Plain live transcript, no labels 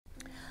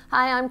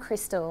Hi, I'm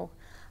Krystal.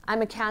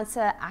 I'm a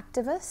cancer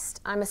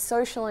activist. I'm a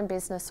social and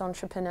business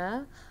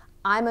entrepreneur.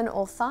 I'm an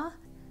author.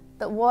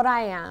 But what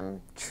I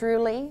am,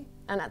 truly,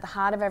 and at the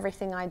heart of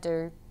everything I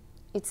do,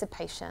 it's a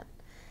patient.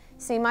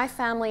 See, my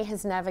family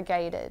has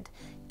navigated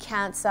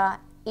cancer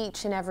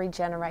each and every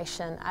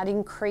generation at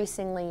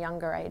increasingly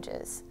younger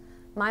ages.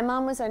 My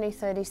mum was only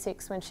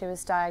 36 when she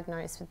was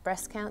diagnosed with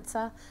breast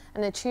cancer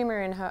and a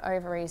tumour in her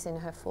ovaries in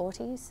her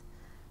 40s.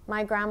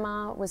 My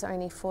grandma was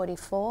only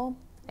 44,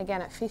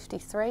 again at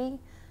 53,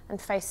 and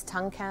faced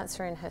tongue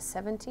cancer in her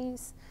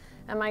 70s.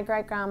 And my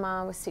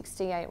great-grandma was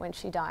 68 when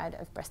she died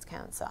of breast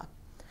cancer.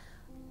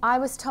 I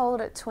was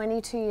told at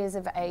 22 years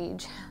of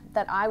age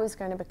that I was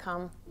going to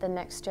become the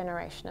next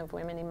generation of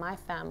women in my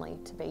family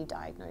to be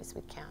diagnosed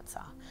with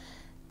cancer.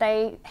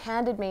 They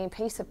handed me a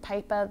piece of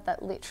paper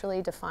that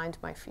literally defined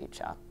my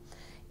future.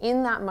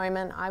 In that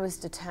moment, I was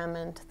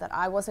determined that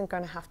I wasn't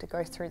going to have to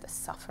go through the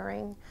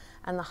suffering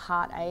and the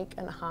heartache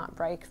and the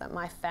heartbreak that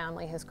my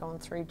family has gone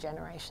through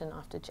generation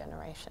after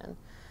generation.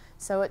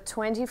 So at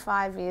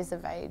 25 years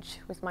of age,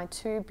 with my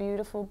two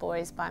beautiful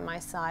boys by my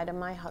side and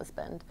my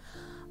husband,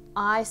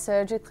 I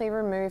surgically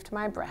removed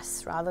my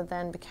breasts rather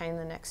than became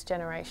the next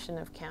generation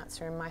of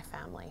cancer in my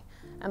family.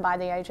 And by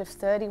the age of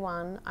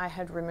 31, I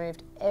had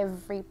removed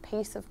every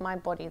piece of my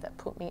body that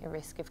put me at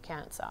risk of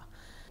cancer.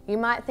 You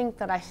might think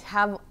that I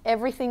have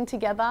everything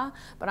together,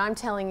 but I'm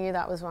telling you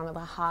that was one of the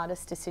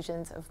hardest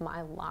decisions of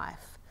my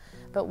life.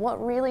 But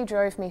what really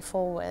drove me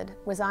forward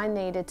was I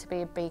needed to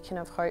be a beacon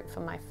of hope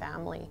for my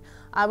family.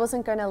 I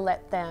wasn't going to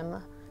let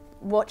them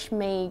watch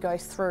me go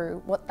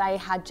through what they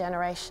had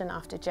generation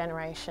after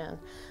generation,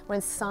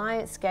 when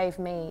science gave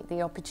me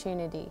the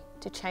opportunity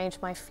to change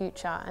my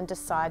future and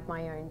decide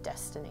my own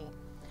destiny.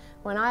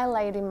 When I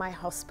laid in my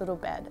hospital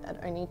bed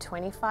at only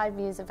 25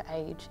 years of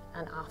age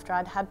and after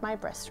I'd had my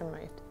breast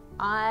removed,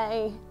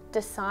 I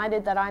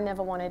decided that I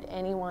never wanted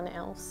anyone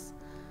else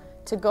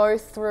to go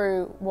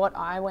through what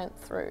I went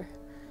through.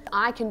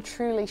 I can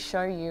truly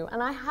show you,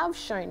 and I have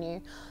shown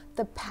you,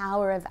 the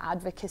power of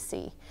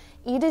advocacy.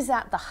 It is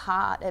at the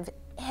heart of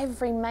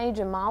every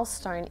major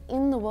milestone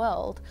in the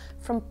world,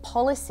 from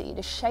policy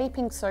to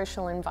shaping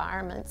social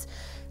environments.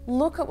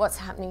 Look at what's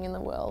happening in the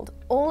world.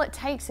 All it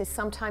takes is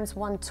sometimes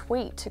one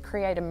tweet to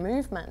create a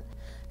movement.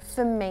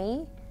 For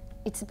me,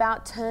 it's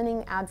about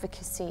turning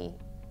advocacy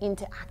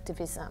into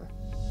activism.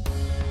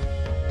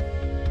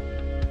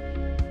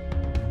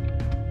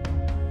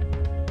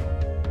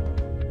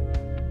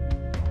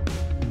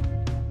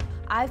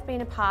 I've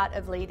been a part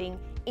of leading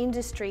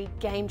industry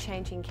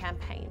game-changing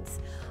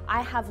campaigns.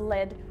 I have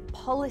led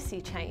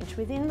policy change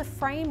within the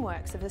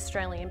frameworks of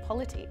Australian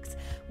politics,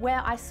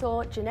 where I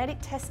saw genetic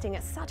testing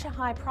at such a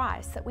high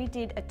price that we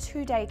did a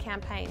 2-day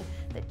campaign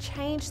that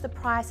changed the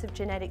price of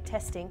genetic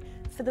testing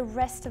for the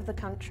rest of the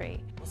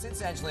country. Well,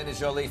 since Angelina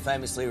Jolie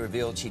famously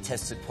revealed she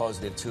tested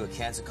positive to a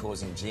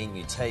cancer-causing gene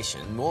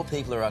mutation, more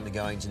people are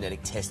undergoing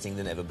genetic testing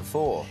than ever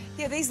before.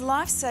 Yeah, these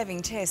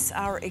life-saving tests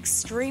are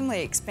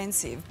extremely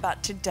expensive,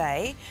 but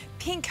today,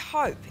 Pink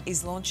Hope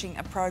is launching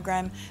a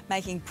program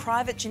making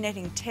private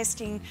genetic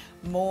testing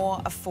more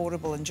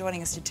affordable. And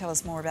joining us to tell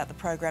us more about the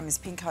program is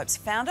Pink Hope's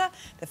founder,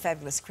 the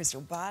fabulous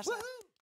Krystal Barter.